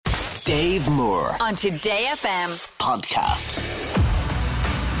Dave Moore on Today FM podcast.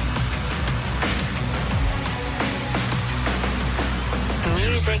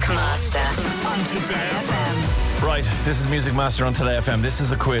 Music Master on Today FM. Right, this is Music Master on Today FM. This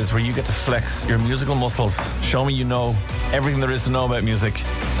is a quiz where you get to flex your musical muscles. Show me you know everything there is to know about music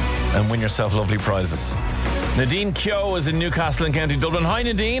and win yourself lovely prizes. Nadine Keogh is in Newcastle in County Dublin. Hi,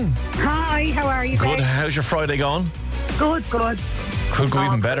 Nadine. Hi, how are you? Good. Dave? How's your Friday going? Good. Could go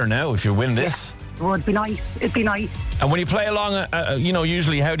even better now if you win this. Yeah. Well, it'd be nice. And when you play along,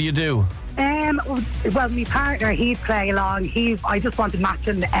 usually how do you do? Well, my partner, he'd play along. I just want a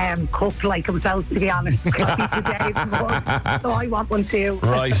matching cup like himself, to be honest. 'Cause he's the Dave Moore, so I want one too.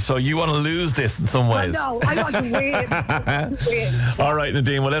 Right, so you want to lose this in some ways. No, I want to win. All right,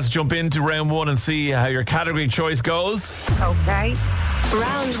 Nadine, well, let's jump into round one and see how your category choice goes. Okay.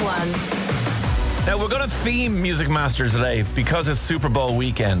 Round one. Now, we're going to theme Music Master today because it's Super Bowl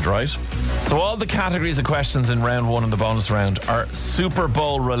weekend, right? So all the categories of questions in round one and the bonus round are Super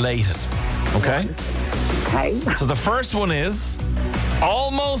Bowl related, okay? Okay. So the first one is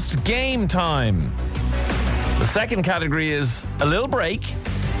almost game time. The second category is a little break.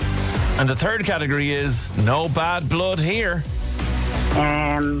 And the third category is no bad blood here.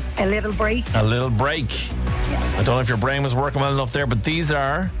 A little break. A little break. I don't know if your brain was working well enough there, but these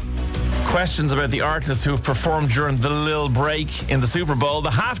are questions about the artists who've performed during the little break in the Super Bowl, the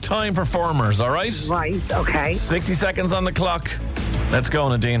halftime performers, all right? Right, okay. 60 seconds on the clock. Let's go,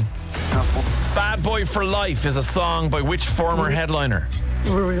 Nadine. Bad Boy for Life is a song by which former headliner?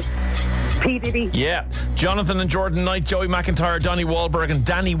 P. Diddy. Yeah. Jonathan and Jordan Knight, Joey McIntyre, Donnie Wahlberg and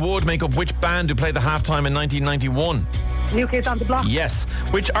Danny Wood make up which band who played the halftime in 1991? New Kids on the Block. Yes.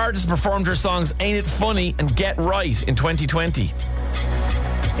 Which artist performed her songs Ain't It Funny and Get Right in 2020?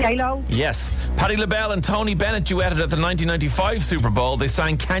 J-Lo. Yes. Patti LaBelle and Tony Bennett duetted at the 1995 Super Bowl. They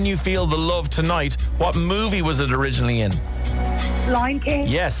sang Can You Feel the Love Tonight? What movie was it originally in? Lion King.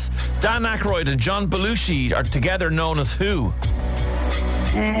 Yes. Dan Aykroyd and John Belushi are together known as who?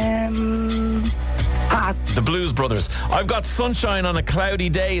 Pass. The Blues Brothers. I've Got Sunshine on a Cloudy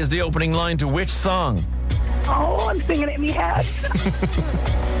Day is the opening line to which song? Oh, I'm singing it in my head.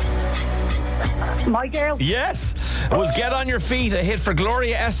 My Girl. Yes. Was Get On Your Feet a hit for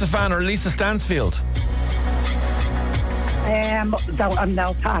Gloria Estefan or Lisa Stansfield?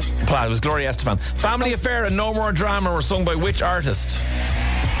 No, pass. It was Gloria Estefan. Family Affair and No More Drama were sung by which artist?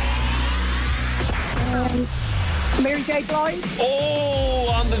 Mary J. Blige. Oh,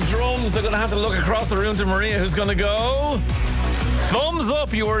 on the drums. They're going to have to look across the room to Maria, who's going to go. Thumbs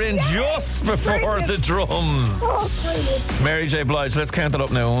up, you were in just before the drums. Oh, brilliant. Mary J. Blige, let's count it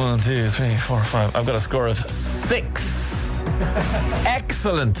up now. 1, 2, 3, 4, 5. I've got a score of 6.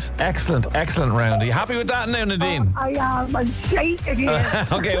 Excellent round. Are you happy with that now, Nadine? I am. I'm shaking here.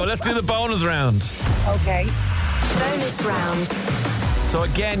 Okay, well, let's do the bonus round. Okay. Bonus round. So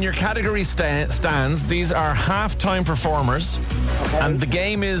again, your category stands. These are halftime performers. And the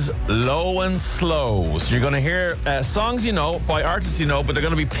game is low and slow. So you're going to hear songs you know by artists you know, but they're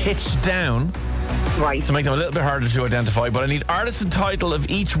going to be pitched down. Right. To make them a little bit harder to identify. But I need artist and title of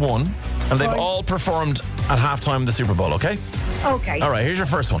each one. And they've all performed at halftime of the Super Bowl, okay? Okay. All right, here's your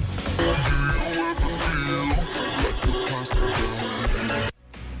first one.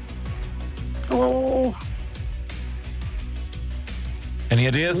 Oh. Any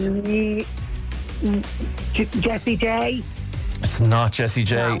ideas? Jessie J. It's not Jessie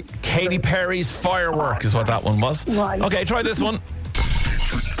J. No. Katy Perry's Firework is what that one was. Right. Okay, try this one.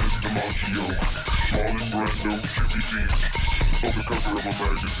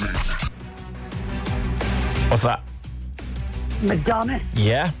 What's that? Madonna.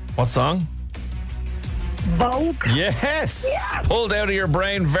 Yeah. What song? Vogue. Yes. Yeah. Pulled out of your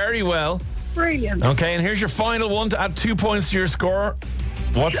brain very well. Brilliant. Okay, and here's your final one to add 2 points to your score.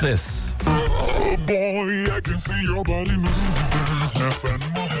 What's this? Oh boy, I can see your body moving.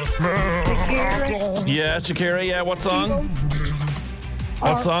 Shakira. Yeah, Shakira. Yeah, what song?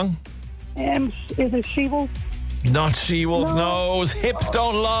 What song? Is it She-Wolf? Not She-Wolf. No, it was Hips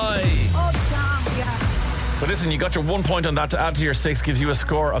Don't Lie. Oh, damn, yeah. But listen, you got your 1 point on that to add to your 6, gives you a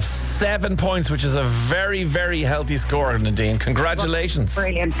score of 7 points, which is a very, very healthy score, Nadine. Congratulations.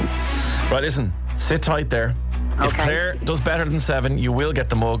 Brilliant. Right, listen, sit tight there. If Okay. Claire does better than 7, you will get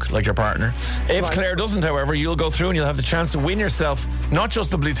the mug like your partner. If Right. Claire doesn't, however, you'll go through and you'll have the chance to win yourself not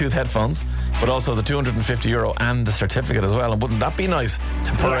just the Bluetooth headphones, but also the €250 and the certificate as well. And wouldn't that be nice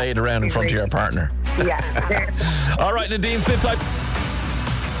to parade around in front of your partner? Yeah. All right, Nadine, sit tight.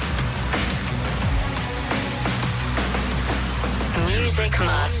 Music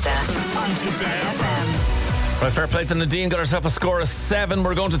Master on Today FM. Right, fair play to Nadine. Got herself a score of 7.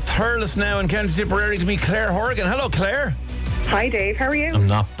 We're going to Thurles now in County Tipperary to meet Claire Horgan. Hello, Claire. Hi, Dave. How are you? I'm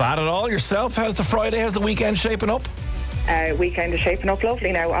not bad at all. Yourself? How's the Friday? How's the weekend shaping up? Weekend is shaping up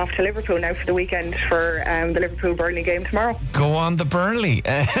lovely now. Off to Liverpool now for the weekend for the Liverpool-Burnley game tomorrow. Go on, the Burnley.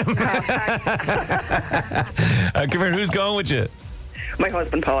 Come here, who's going with you? My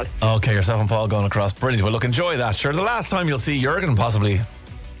husband, Paul. Okay, yourself and Paul going across. Brilliant. Well, look, enjoy that. Sure, the last time you'll see Jurgen, possibly.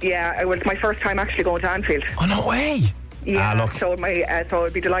 Yeah, it was my first time actually going to Anfield. Oh, no way. Yeah, look. so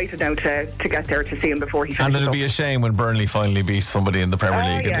I'd be delighted now to get there to see him before he finishes. And it'll be a shame when Burnley finally beats somebody in the Premier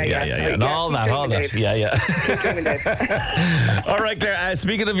League. Yeah. And all that. Yeah. Keep dreaming, Dave. All right, Claire,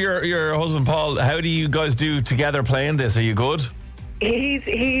 speaking of your husband, Paul, how do you guys do together playing this? Are you good? He's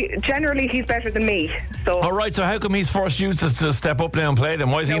better than me. So. All right, so how come he's forced you to step up now and play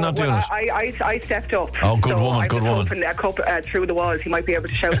then? Why is he not doing it? I stepped up. Oh, good woman, good woman. Hoping a cup through the walls, he might be able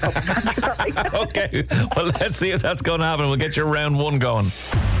to shout up. Okay, well, let's see if that's going to happen. We'll get your round 1 going.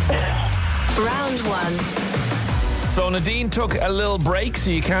 Round 1. So Nadine took a little break, so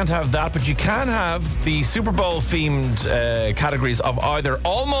you can't have that, but you can have the Super Bowl themed categories of either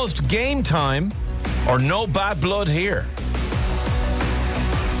almost game time or no bad blood here.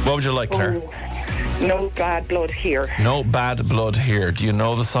 What would you like, Claire? Oh, no bad blood here. No bad blood here. Do you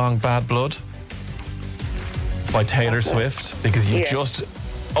know the song Bad Blood? By Taylor Swift? Because you just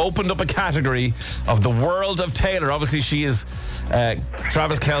opened up a category of the world of Taylor. Obviously, she is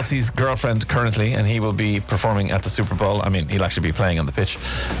Travis Kelce's girlfriend currently, and he will be performing at the Super Bowl. I mean, he'll actually be playing on the pitch.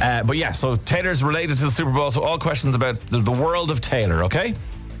 But yeah, so Taylor's related to the Super Bowl, so all questions about the world of Taylor, okay?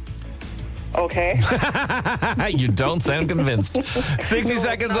 Okay. You don't sound convinced. 60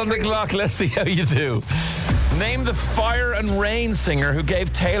 seconds on the clock. Let's see how you do. Name the Fire and Rain singer who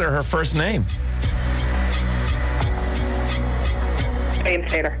gave Taylor her first name. James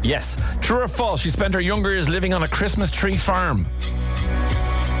Taylor. Yes. True or false? She spent her younger years living on a Christmas tree farm.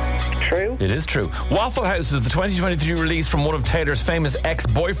 True. It is true. Waffle House is the 2023 release from one of Taylor's famous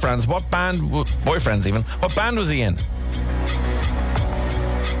ex-boyfriends. What band was he in?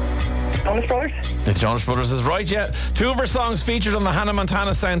 Jonas Brothers? The Jonas Brothers is right, yeah. 2 of her songs featured on the Hannah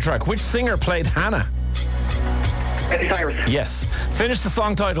Montana soundtrack. Which singer played Hannah? Miley Cyrus. Yes. Finish the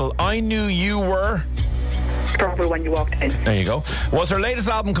song title. I Knew You Were... Probably When You Walked In. There you go. Was her latest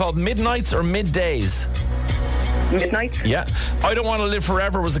album called Midnights or Middays? Midnight? Yeah. I Don't Want to Live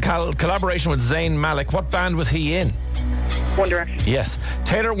Forever was a collaboration with Zayn Malik. What band was he in? One Direction. Yes.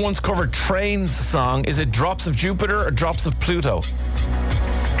 Taylor once covered Train's song. Is it Drops of Jupiter or Drops of Pluto?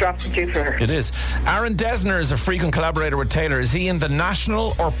 Drops of Jupiter. It is. Aaron Dessner is a frequent collaborator with Taylor. Is he in The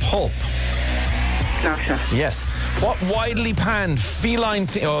National or Pulp? National. Yes. What widely panned feline...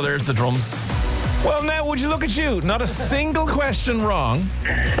 oh, there's the drums. Well, now, would you look at you? Not a single question wrong.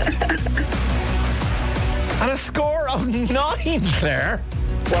 And a score of 9, Claire.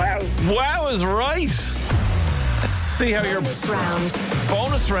 Wow. Wow is right. Let's see how your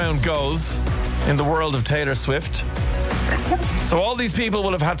bonus round goes in the world of Taylor Swift. So all these people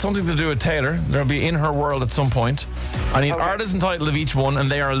will have had something to do with Taylor. They'll be in her world at some point. I need artist and title of each one, and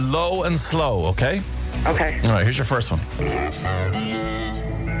they are low and slow, okay? Okay. All right, here's your first one.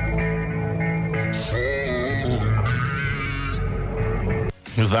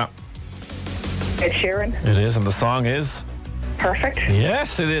 Who's that? Ed Sheeran. It is, and the song is? Perfect.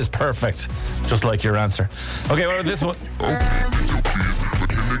 Yes, it is perfect. Just like your answer. Okay, what about this one?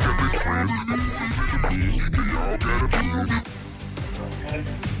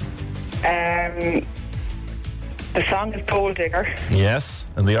 The song is Gold Digger. Yes,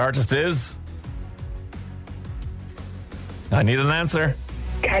 and the artist is? I need an answer.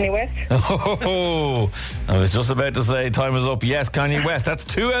 Kanye West. Oh, I was just about to say time is up. Yes, Kanye West. That's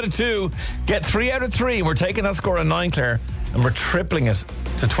 2 out of 2. Get 3 out of 3. We're taking that score of 9, Claire, and we're tripling it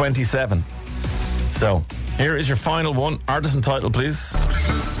to 27. So, here is your final one. Artist and title, please.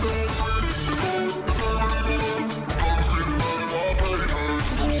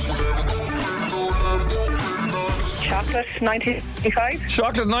 Chocolate 1975.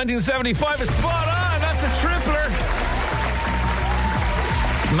 Chocolate 1975 is spot on. That's a tripler.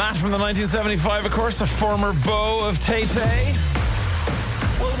 Matt from the 1975, of course, a former beau of Tay-Tay.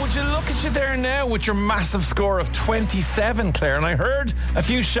 Well, would you look at you there now with your massive score of 27, Claire? And I heard a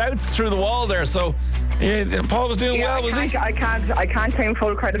few shouts through the wall there, so Paul was doing well, was he? I can't claim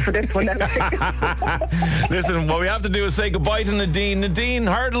full credit for this one. Listen, what we have to do is say goodbye to Nadine. Nadine,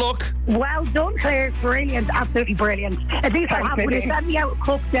 hard luck. Well done, Claire. Brilliant. Absolutely brilliant. At least I have when you send me out a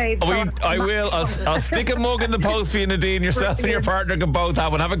cup, Dave. I will. I'll stick a mug in the post for you, Nadine. Yourself and your partner can both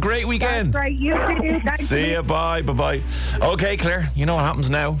have one. Have a great weekend. That's right. You too. Thanks. See you. Bye. Bye-bye. Okay, Claire, you know what happens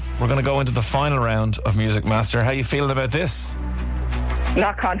now. we're going to go into the final round of Music Master. How you feeling about this?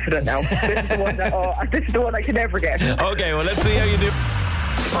 Not confident now. This is the one that, this is the one I can never get. Okay, well, let's see how you do.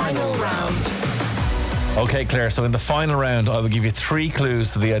 Final round. Okay, Claire, so in the final round, I will give you 3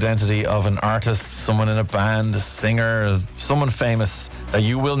 clues to the identity of an artist, someone in a band, a singer, someone famous that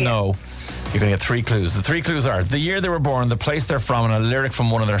you will know. You're going to get 3 clues. The 3 clues are the year they were born, the place they're from, and a lyric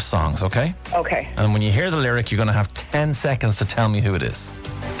from one of their songs, okay? Okay. And when you hear the lyric, you're going to have 10 seconds to tell me who it is.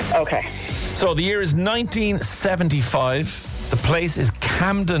 Okay. So the year is 1975. The place is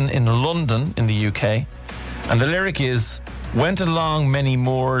Camden in London in the UK. And the lyric is, went along many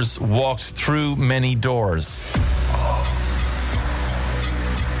moors, walked through many doors.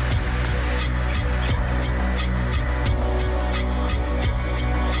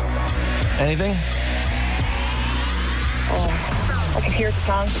 Anything? Oh, I can hear the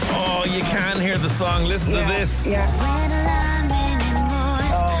song. Oh, you can hear the song. Listen to this. Yeah.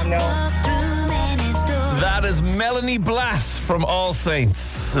 Oh, no. That is Melanie Blatt from All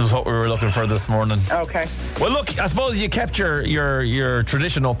Saints. Is what we were looking for this morning. Okay. Well, look, I suppose you kept your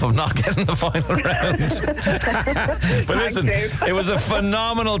tradition up of not getting the final round. But listen, it was a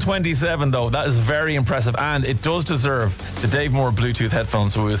phenomenal 27, though. That is very impressive, and it does deserve the Dave Moore Bluetooth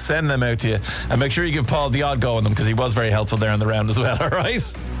headphones. So we will send them out to you, and make sure you give Paul the odd go on them because he was very helpful there in the round as well. All right.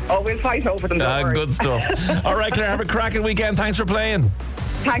 Oh, we'll fight over them. Don't worry. Good stuff. All right, Claire, have a cracking weekend. Thanks for playing.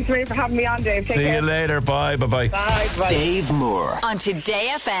 Thanks very much for having me on, Dave. Take care. See you later. Bye. Bye. Bye. Bye. Dave Moore on Today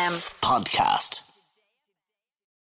FM podcast.